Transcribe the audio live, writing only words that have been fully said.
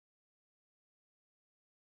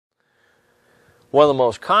One of the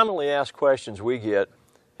most commonly asked questions we get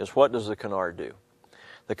is, what does the Canard do?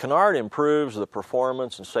 The Canard improves the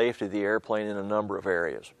performance and safety of the airplane in a number of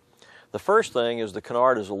areas. The first thing is the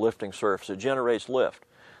Canard is a lifting surface. It generates lift.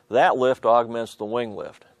 That lift augments the wing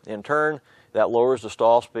lift. In turn, that lowers the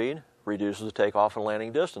stall speed, reduces the takeoff and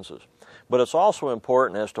landing distances. But it's also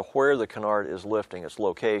important as to where the Canard is lifting, its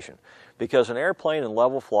location, because an airplane in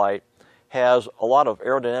level flight has a lot of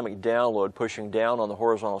aerodynamic download pushing down on the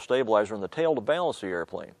horizontal stabilizer in the tail to balance the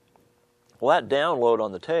airplane. Well, that download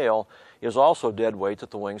on the tail is also dead weight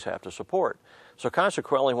that the wings have to support. So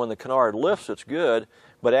consequently, when the Canard lifts, it's good,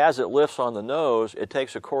 but as it lifts on the nose, it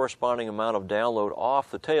takes a corresponding amount of download off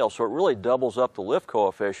the tail, so it really doubles up the lift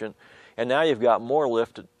coefficient, and now you've got more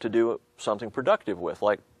lift to do something productive with,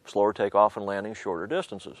 like slower takeoff and landing, shorter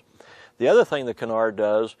distances. The other thing the Canard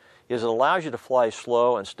does is it allows you to fly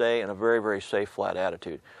slow and stay in a very, very safe flat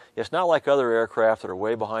attitude. It's not like other aircraft that are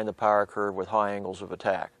way behind the power curve with high angles of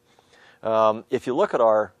attack. If you look at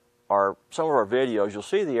some of our videos, you'll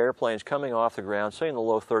see the airplanes coming off the ground, say in the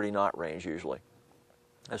low 30 knot range usually.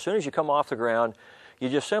 As soon as you come off the ground, you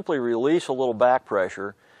just simply release a little back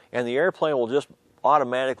pressure, and the airplane will just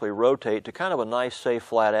automatically rotate to kind of a nice, safe,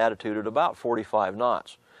 flat attitude at about 45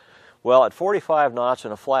 knots. Well, at 45 knots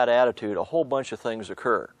in a flat attitude, a whole bunch of things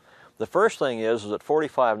occur. The first thing is at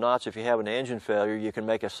 45 knots, if you have an engine failure, you can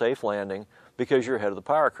make a safe landing because you're ahead of the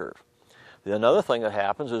power curve. Another thing that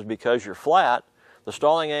happens is because you're flat, the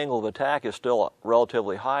stalling angle of attack is still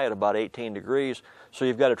relatively high at about 18 degrees, so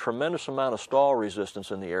you've got a tremendous amount of stall resistance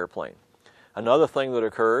in the airplane. Another thing that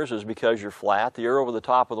occurs is because you're flat, the air over the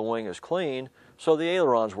top of the wing is clean, so the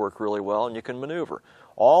ailerons work really well and you can maneuver.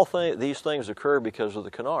 All these things occur because of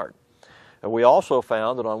the Canard. And we also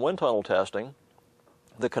found that on wind tunnel testing,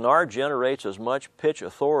 the Canard generates as much pitch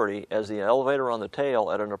authority as the elevator on the tail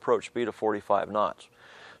at an approach speed of 45 knots.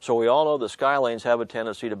 So we all know that skylanes have a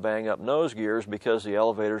tendency to bang up nose gears because the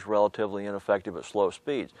elevator is relatively ineffective at slow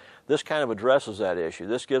speeds. This kind of addresses that issue.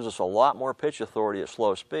 This gives us a lot more pitch authority at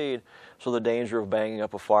slow speed, so the danger of banging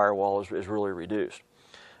up a firewall is really reduced.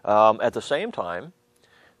 At the same time,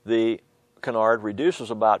 the Canard reduces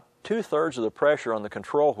about 2/3 of the pressure on the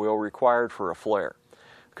control wheel required for a flare.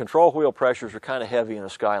 Control wheel pressures are kind of heavy in a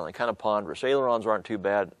skyline, kind of ponderous. Ailerons aren't too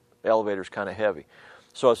bad, elevators kind of heavy.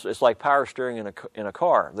 So it's like power steering in a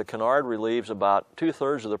car. The Canard relieves about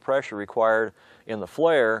 2/3 of the pressure required in the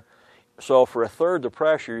flare. So for 1/3 the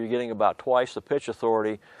pressure, you're getting about twice the pitch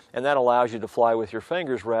authority, and that allows you to fly with your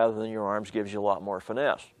fingers rather than your arms, gives you a lot more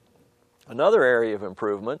finesse. Another area of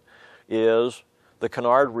improvement is the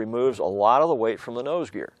Canard removes a lot of the weight from the nose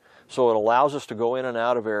gear. So it allows us to go in and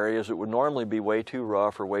out of areas that would normally be way too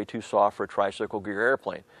rough or way too soft for a tricycle gear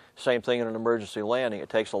airplane. Same thing in an emergency landing. It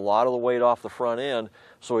takes a lot of the weight off the front end,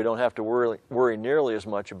 so we don't have to worry nearly as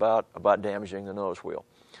much about damaging the nose wheel.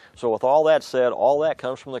 So with all that said, all that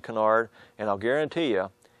comes from the Canard, and I'll guarantee you,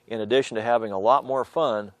 in addition to having a lot more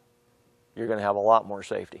fun, you're going to have a lot more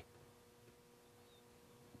safety.